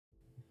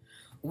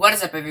What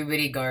is up,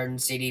 everybody? Garden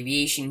State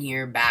Aviation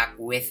here, back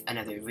with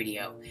another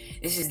video.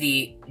 This is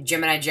the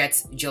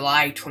GeminiJets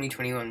July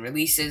 2021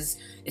 releases.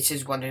 This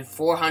is 1 to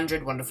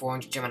 400, 1 to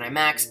 400 Gemini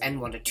Max,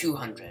 and 1 to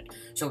 200.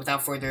 So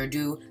without further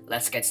ado,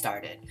 let's get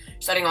started.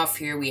 Starting off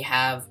here, we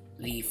have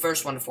the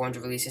first 1 to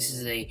 400 release. This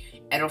is a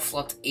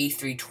Aeroflot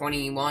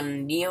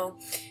A321 Neo.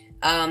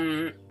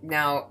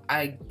 Now,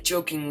 I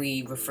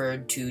jokingly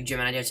referred to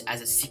GeminiJets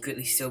as a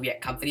secretly Soviet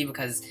company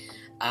because,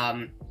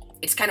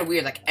 it's kind of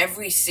weird. Like,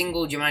 every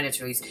single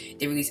GeminiJets release,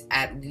 they release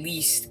at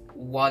least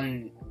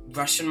one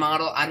Russian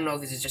model. I don't know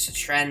if this is just a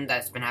trend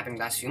that's been happening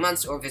the last few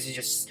months or if this is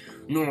just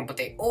normal, but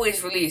they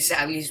always release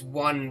at least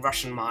one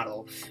Russian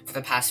model for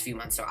the past few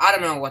months. So I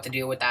don't know what the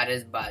deal with that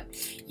is, but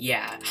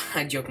yeah,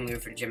 I jokingly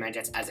refer to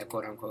GeminiJets as a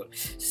quote-unquote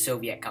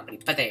Soviet company,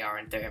 but they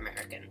aren't. They're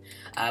American.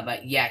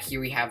 But yeah, here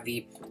we have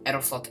the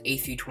Aeroflot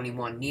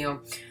A321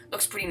 Neo.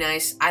 Looks pretty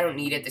nice. I don't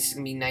need it. This is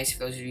going to be nice for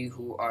those of you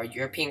who are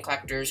European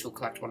collectors who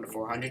collect 1 to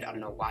 400. I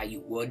don't know why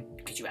you would,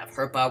 because you have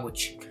Herpa,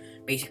 which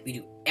basically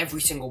do every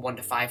single 1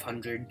 to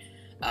 500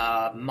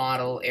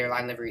 model,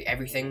 airline livery,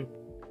 everything.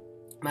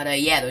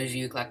 But yeah, those of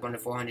you who collect 1 to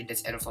 400,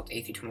 this Aeroflot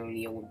A321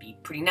 Neo would be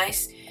pretty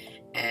nice.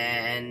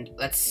 And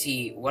let's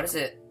see, what is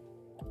it?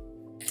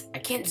 I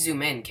can't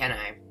zoom in, can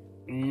I?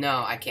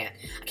 No, I can't.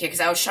 Okay, because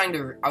I was trying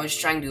to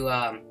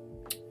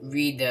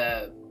read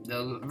the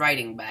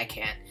writing, but I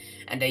can't.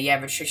 And yeah,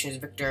 registration is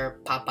Victor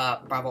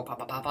Papa Bravo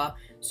Papa Papa,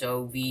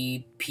 so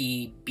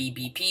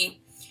VPBBP.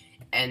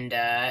 And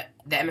the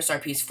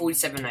MSRP is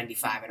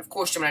 $47.95. And of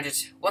course,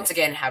 GeminiJets once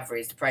again have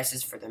raised the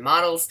prices for their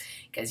models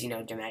because, you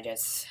know,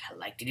 GeminiJets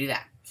like to do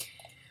that.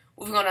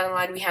 Moving on down the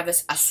line, we have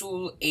this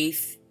Azul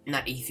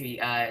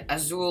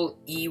Azul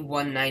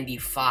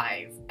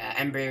E195,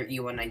 Embraer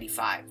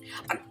E195. I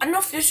don't know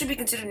if this should be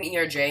considered an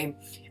ERJ.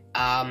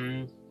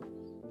 I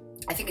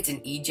think it's an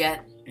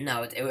E-Jet.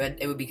 No,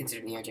 it would be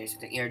considered an ERJ. So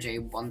it's an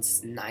ERJ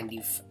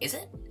 190. Is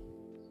it?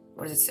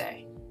 What does it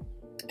say?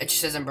 It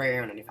just says Embraer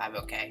 195,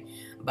 okay.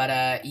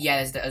 But, yeah,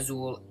 there's the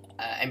Azul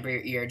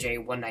Embraer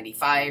ERJ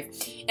 195.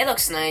 It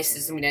looks nice.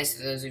 This is going to be nice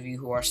for those of you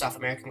who are South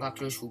American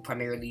collectors who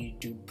primarily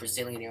do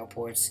Brazilian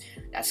airports.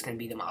 That's going to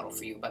be the model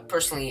for you. But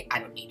personally, I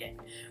don't need it.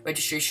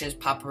 Registration is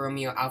Papa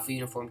Romeo Alpha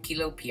Uniform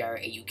Kilo,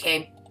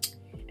 PRAUK.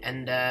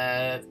 And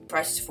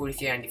price is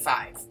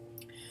 $43.95.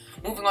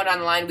 Moving on down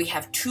the line, we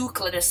have two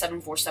Kalitta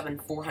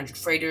 747-400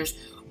 freighters.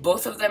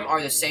 Both of them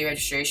are the same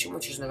registration,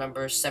 which is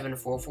November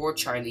 744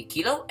 Charlie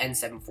Kilo and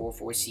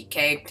 744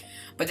 CK.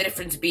 But the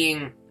difference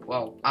being,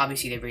 well,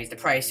 obviously they raised the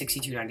price,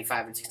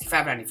 $62.95 and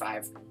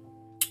 $65.95.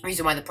 The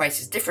reason why the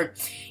price is different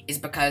is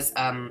because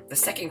the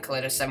second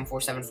Kalitta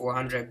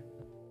 747-400,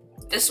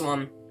 this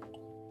one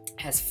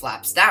has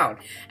flaps down,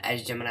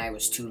 as Gemini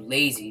was too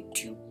lazy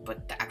to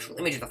put the actual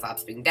image of the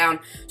flaps being down,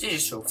 so they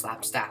just show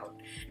flaps down.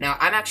 Now,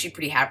 I'm actually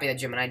pretty happy that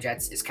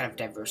GeminiJets is kind of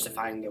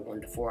diversifying their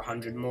 1 to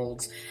 400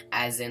 molds,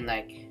 as in,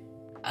 like,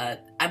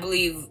 I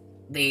believe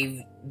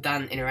they've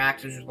done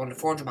interactives with 1 to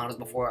 400 models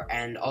before,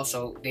 and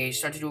also they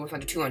started to do it with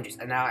 1 to 200s,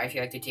 and now I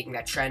feel like they're taking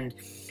that trend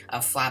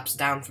of flaps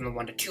down from the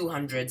 1 to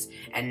 200s,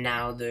 and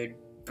now they're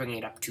bringing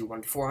it up to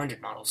 1 to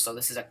 400 models. So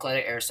this is a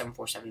Kalitta Air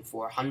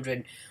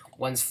 747-400.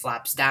 One's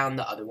flaps down,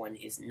 the other one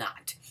is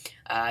not.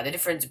 The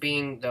difference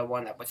being the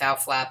one that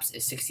without flaps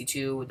is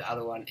 $62, the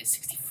other one is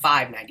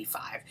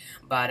 $65.95.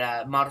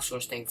 But model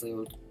stores thankfully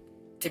will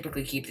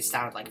typically keep this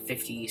down at like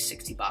 $50,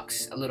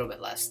 $60, a little bit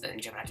less than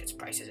GeminiJet's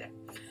prices it.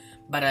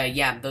 But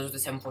yeah, those are the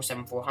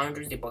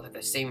 747-400s. They both have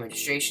the same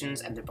registrations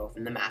and they're both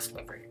in the mask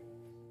livery.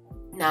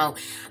 Now,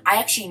 I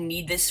actually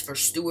need this for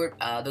Stewart.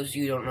 Those of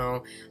you who don't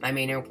know, my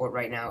main airport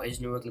right now is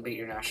Newark Liberty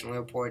International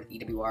Airport,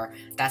 EWR.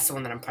 That's the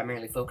one that I'm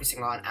primarily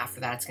focusing on. After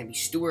that, it's going to be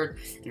Stewart,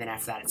 and then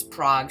after that, it's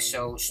Prague.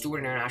 So,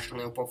 Stewart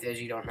International Airport, for those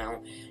of you who don't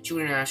know,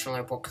 Stewart International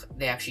Airport,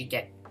 they actually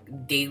get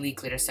daily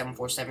Kalitta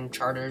 747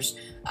 charters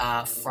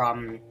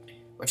from,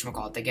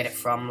 whatchamacallit, they get it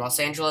from Los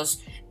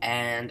Angeles,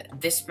 and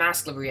this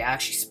mask livery, I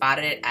actually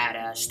spotted it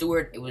at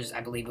Stewart. It was,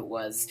 I believe it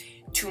was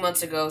 2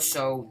 months ago,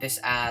 so this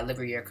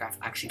livery aircraft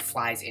actually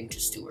flies into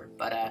Stewart.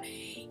 But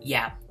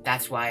yeah,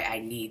 that's why I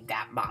need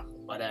that model.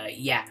 But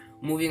yeah,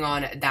 moving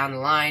on down the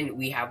line,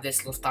 we have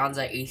this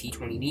Lufthansa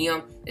A320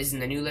 Neo. This is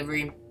in the new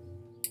livery.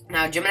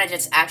 Now,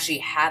 GeminiJets actually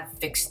have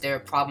fixed their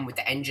problem with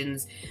the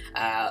engines.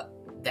 I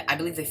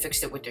believe they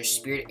fixed it with their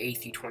Spirit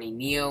A320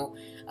 Neo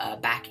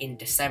back in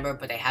December,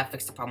 but they have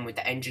fixed the problem with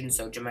the engine,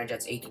 so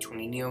GeminiJets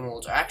A320 Neo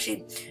molds are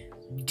actually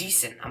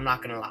decent, I'm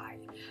not gonna lie.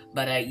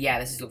 But yeah,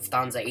 this is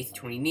Lufthansa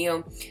A320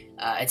 Neo.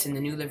 It's in the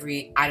new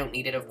livery. I don't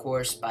need it, of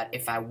course, but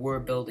if I were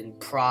building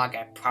Prague,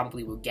 I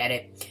probably would get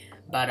it.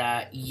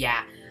 But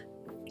yeah,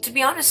 to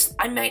be honest,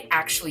 I might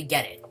actually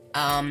get it.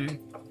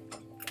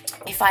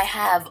 If I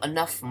have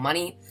enough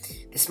money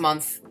this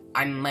month,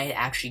 I might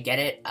actually get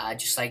it,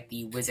 just like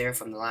the Wizz Air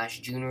from the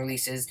last June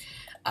releases.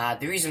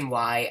 The reason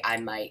why I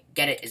might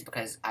get it is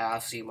because I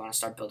obviously want to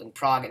start building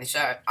Prague, and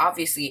so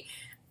obviously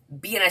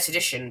be a nice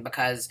addition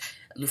because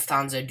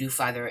Lufthansa do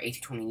fly their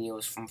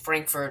A320neos from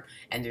Frankfurt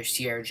and their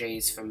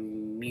CRJs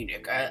from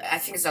Munich. I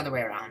think it's the other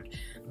way around.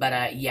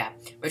 But yeah,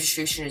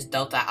 registration is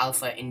Delta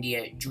Alpha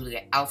India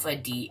Juliet Alpha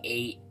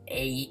DAIJA,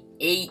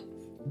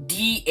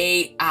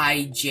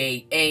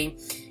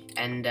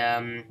 and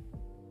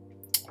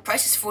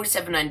price is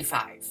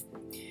 $47.95.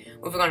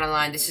 Moving on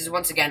line, this is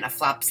once again a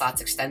flap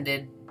slots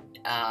extended.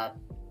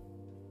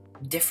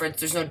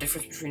 There's no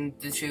difference between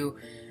the two.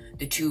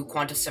 The two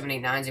Qantas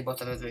 789s,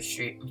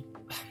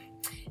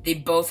 they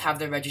both have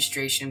the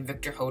registration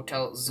Victor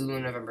Hotel Zulu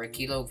November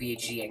Kilo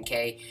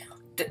VHGNK.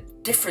 The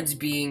difference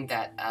being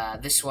that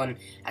this one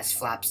has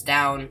flaps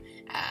down,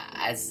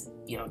 as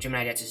you know,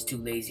 GeminiJets is too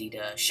lazy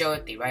to show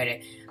it. They write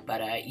it,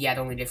 but yeah,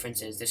 the only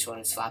difference is this one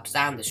is flaps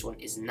down, this one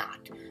is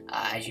not.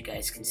 As you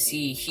guys can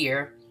see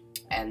here,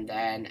 and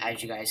then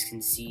as you guys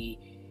can see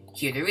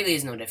here, there really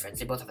is no difference.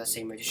 They both have the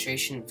same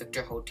registration,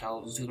 Victor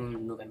Hotel Zulu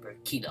November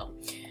Kilo.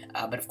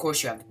 But of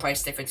course, you have the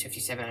price difference,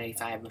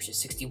 $57.95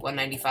 versus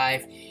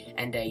 $61.95.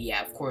 And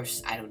yeah, of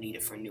course, I don't need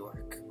it for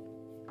Newark.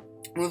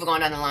 Moving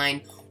on down the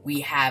line,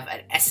 we have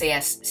an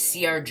SAS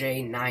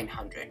CRJ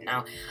 900.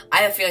 Now,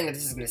 I have a feeling that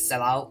this is going to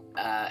sell out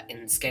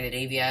in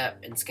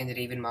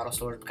Scandinavian model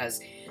stores,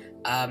 because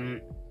I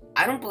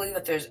don't believe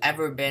that there's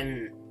ever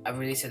been a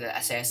release of the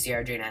SAS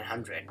CRJ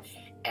 900.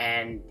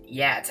 And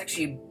yeah, it's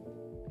actually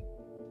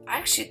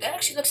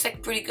looks like a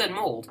pretty good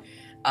mold.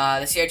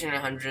 The CRJ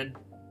 900,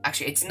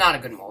 actually, it's not a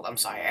good mold. I'm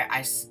sorry.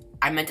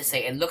 I meant to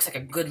say it looks like a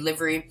good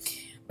livery,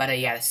 but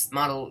yeah, this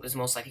model is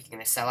most likely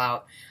going to sell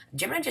out.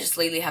 GeminiJets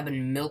lately have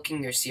been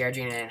milking their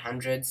CRJ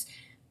 900s.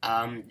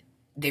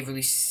 They've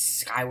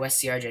released SkyWest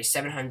CRJ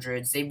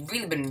 700s. They've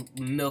really been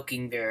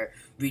milking their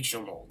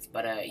regional molds.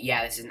 But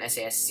yeah, this is an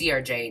SAS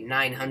CRJ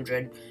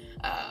 900.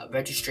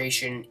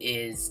 Registration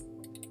is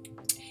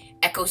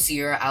Echo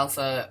Sierra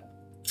Alpha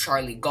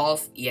Charlie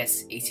Golf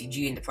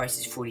ES-ACG, and the price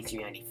is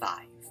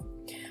 $43.95.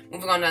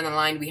 Moving on down the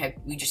line,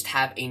 we just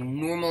have a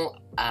normal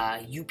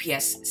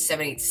UPS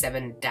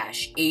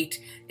 787-8.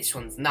 This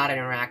one's not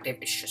interactive,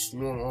 it's just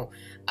normal.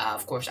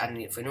 Of course, I don't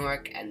need it for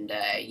Newark, and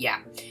yeah.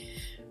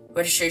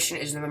 Registration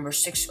is November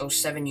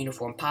 607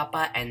 Uniform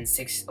Papa and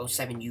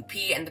 607 UP,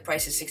 and the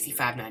price is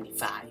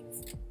 $65.95.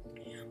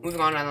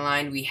 Moving on down the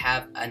line, we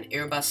have an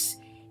Airbus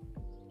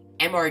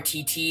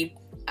MRTT.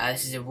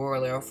 This is a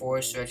Royal Air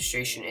Force.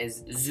 Registration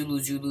is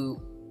Zulu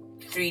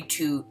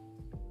 332,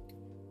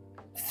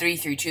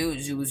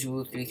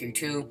 Zulu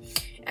 332,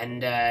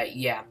 and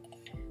yeah,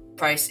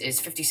 price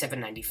is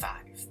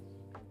 $57.95.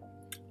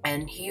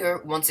 And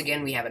here, once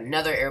again, we have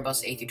another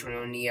Airbus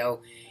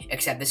A321neo,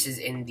 except this is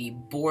in the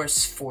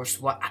Boris Force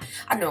 1.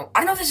 I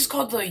don't know if this is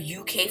called the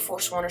UK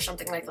Force 1 or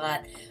something like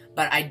that,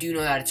 but I do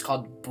know that it's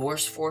called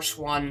Boris Force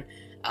 1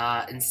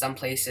 in some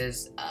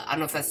places. I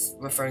don't know if that's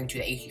referring to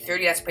the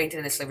A330 that's painted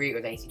in this livery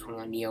or the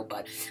A321neo,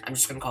 but I'm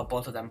just going to call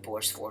both of them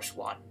Boris Force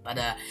 1. But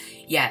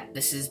yeah,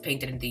 this is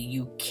painted in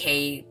the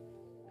UK,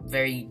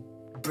 very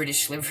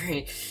British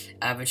livery.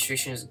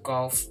 Registration is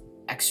Golf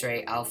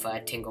X-Ray Alpha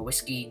Tango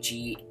Whiskey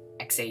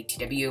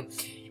GXATW,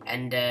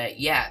 and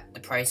yeah, the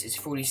price is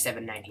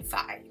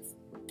 $47.95.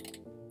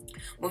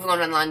 Moving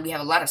on online, we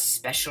have a lot of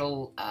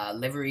special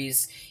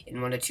liveries. In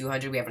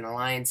 1-200, we have an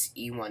Alliance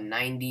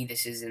E190.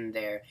 This is in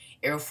their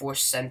Air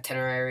Force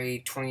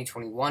Centenary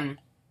 2021.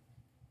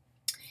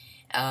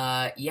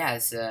 Yeah,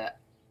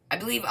 I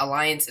believe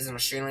Alliance is an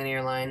Australian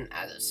airline,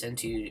 as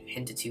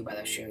hinted to by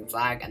the Australian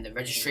flag, and the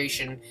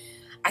registration,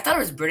 I thought it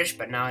was British,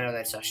 but now I know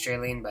that it's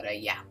Australian, but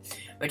yeah.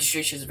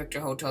 Registration is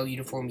Victor Hotel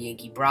Uniform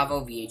Yankee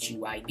Bravo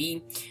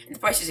VHUYB, and the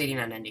price is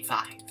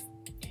 $89.95.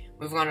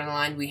 Moving on the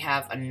line, we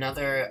have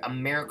another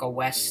America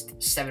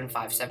West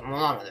 757. Well,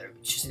 not another,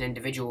 it's just an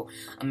individual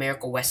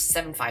America West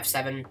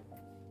 757.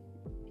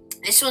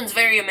 This one's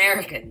very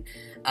American.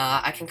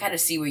 I can kind of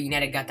see where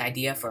United got the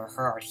idea for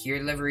her here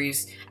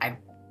liveries. I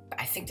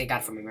think they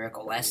got it from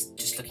America West,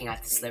 just looking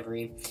at this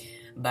livery.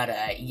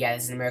 But yeah,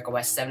 this is an America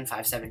West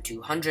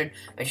 757-200.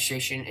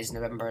 Registration is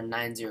November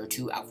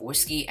 902 Alpha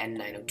Whiskey and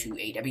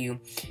 902 AW.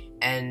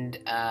 And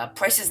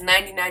price is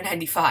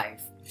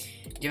 $99.95.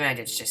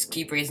 GeminiJets, just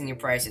keep raising your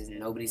prices and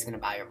nobody's going to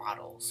buy your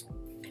models.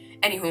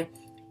 Anywho,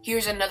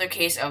 here's another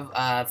case of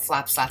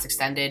flap slots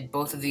extended.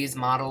 Both of these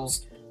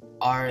models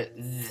are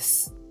the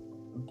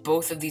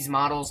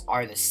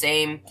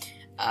same,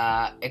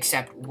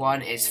 except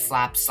one is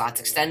flap slots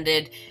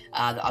extended,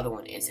 the other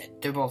one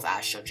isn't. They're both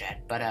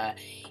Astrojet, but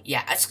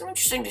yeah, it's going to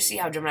be interesting to see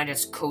how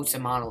GeminiJets coats a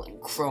model in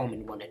chrome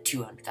in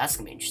 1-200. That's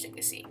going to be interesting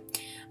to see.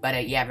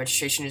 But yeah,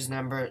 registration is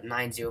number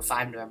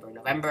 905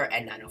 November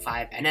and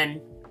 905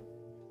 NN.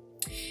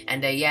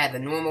 And yeah, the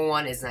normal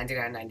one is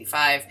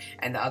 $99.95,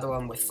 and the other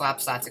one with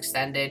flap slots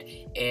extended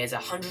is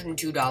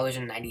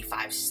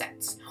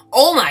 $102.95.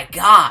 Oh my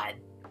god!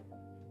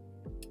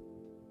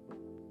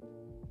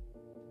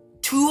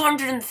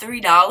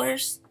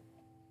 $203?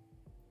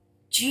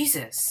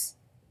 Jesus.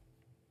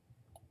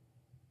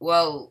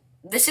 Well,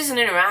 this isn't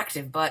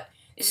interactive, but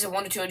this is a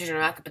 1-200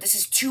 interactive, but this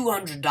is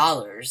 $200.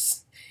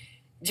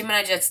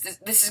 GeminiJets,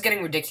 this is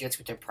getting ridiculous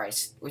with their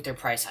price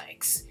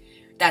hikes.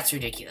 That's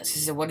ridiculous.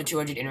 This is a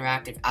 1-200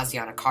 interactive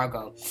Asiana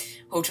Cargo,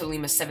 Hotel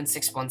Lima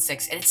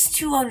 7616, and it's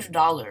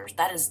 $200.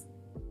 That is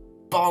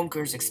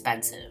bonkers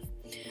expensive.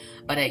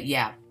 But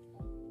yeah,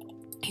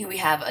 here we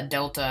have a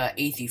Delta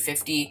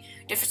A350.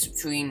 Difference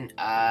between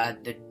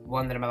the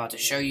one that I'm about to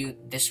show you,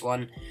 this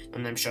one, the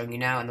one that I'm showing you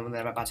now, and the one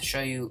that I'm about to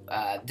show you.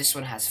 This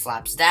one has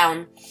flaps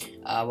down,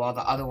 while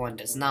the other one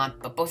does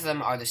not. But both of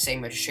them are the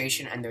same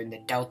registration, and they're in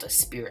the Delta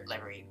Spirit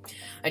livery.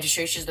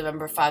 Registration is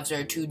November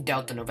 502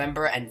 Delta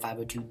November and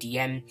 502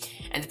 DM,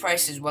 and the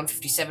price is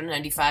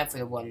 $157.95 for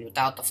the one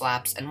without the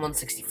flaps, and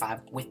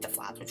 $165 with the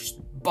flaps, which is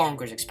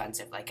bonkers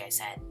expensive, like I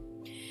said.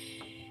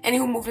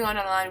 Anywho, moving on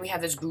down the line, we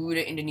have this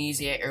Garuda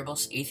Indonesia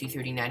Airbus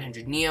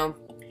A330-900neo,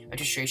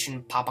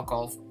 registration Papa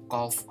Golf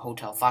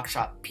Hotel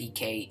Foxtrot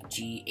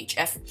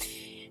PKGHF.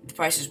 The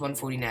price is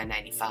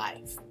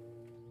 $149.95.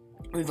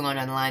 Moving on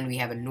down the line, we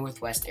have a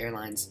Northwest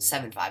Airlines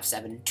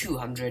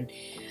 757-200.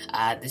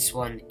 This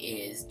one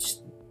is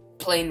just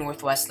plain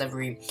Northwest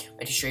livery.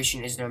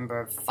 Registration is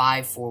number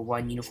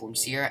 541 Uniform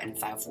Sierra and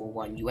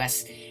 541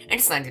 US, and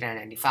it's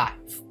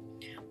 $99.95.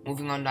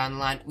 Moving on down the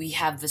line, we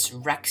have this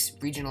Rex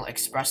Regional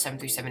Express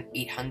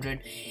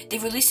 737-800. They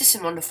released this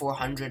in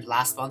 1-400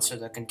 last month, so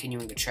they're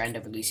continuing the trend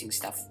of releasing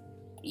stuff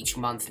each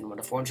month in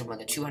 1-400,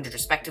 1-200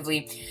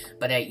 respectively.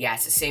 But yeah,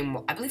 it's the same,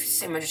 I believe it's the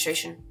same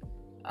registration.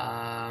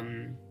 Yeah,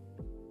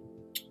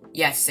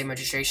 it's the same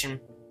registration.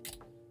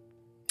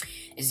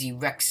 Is the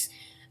Rex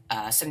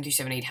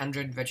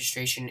 737-800.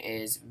 Registration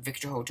is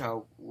Victor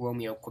Hotel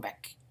Romeo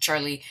Quebec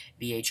Charlie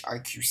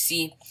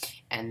VHRQC,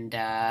 and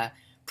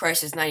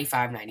price is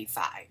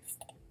 $95.95.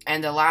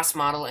 And the last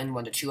model in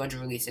 1-200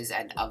 releases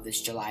and of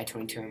this July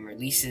 2021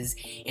 releases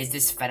is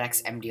this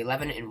FedEx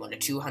MD-11 in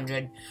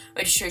 1-200.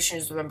 Registration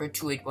is November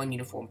 281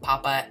 Uniform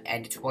Papa,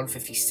 and it's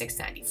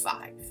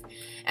 $156.95.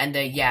 And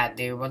yeah,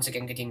 they're once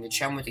again continuing the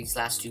trend with these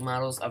last two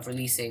models of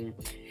releasing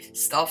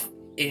stuff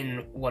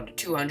in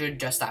 1-200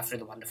 just after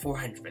the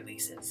 1-400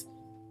 releases.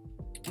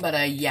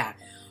 But yeah,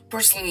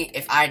 personally,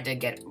 if I had to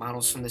get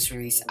models from this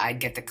release,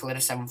 I'd get the Kalita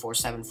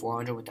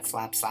 747-400 with the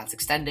flap slats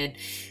extended,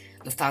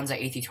 Lufthansa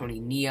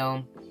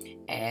A320neo,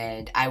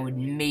 and I would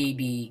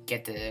maybe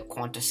get the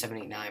Qantas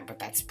 789, but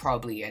that's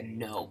probably a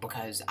no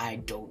because I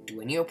don't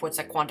do any airports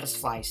that Qantas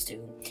flies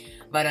to.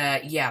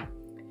 But yeah,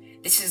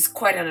 this is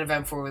quite an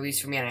eventful release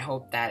for me, and I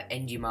hope that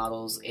NG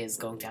Models is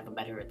going to have a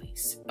better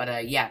release.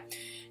 But yeah,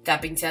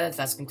 that being said, that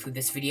does conclude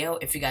this video.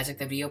 If you guys like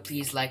the video,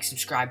 please like,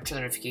 subscribe, turn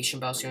the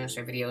notification bell so you don't miss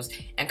our videos,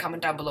 and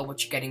comment down below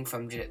what you're getting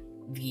from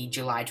the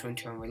July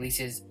 2021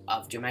 releases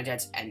of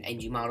GeminiJets and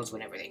NG Models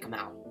whenever they come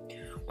out.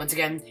 Once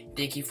again,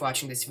 thank you for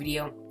watching this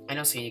video, and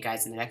I'll see you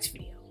guys in the next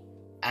video.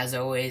 As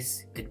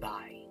always,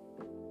 goodbye.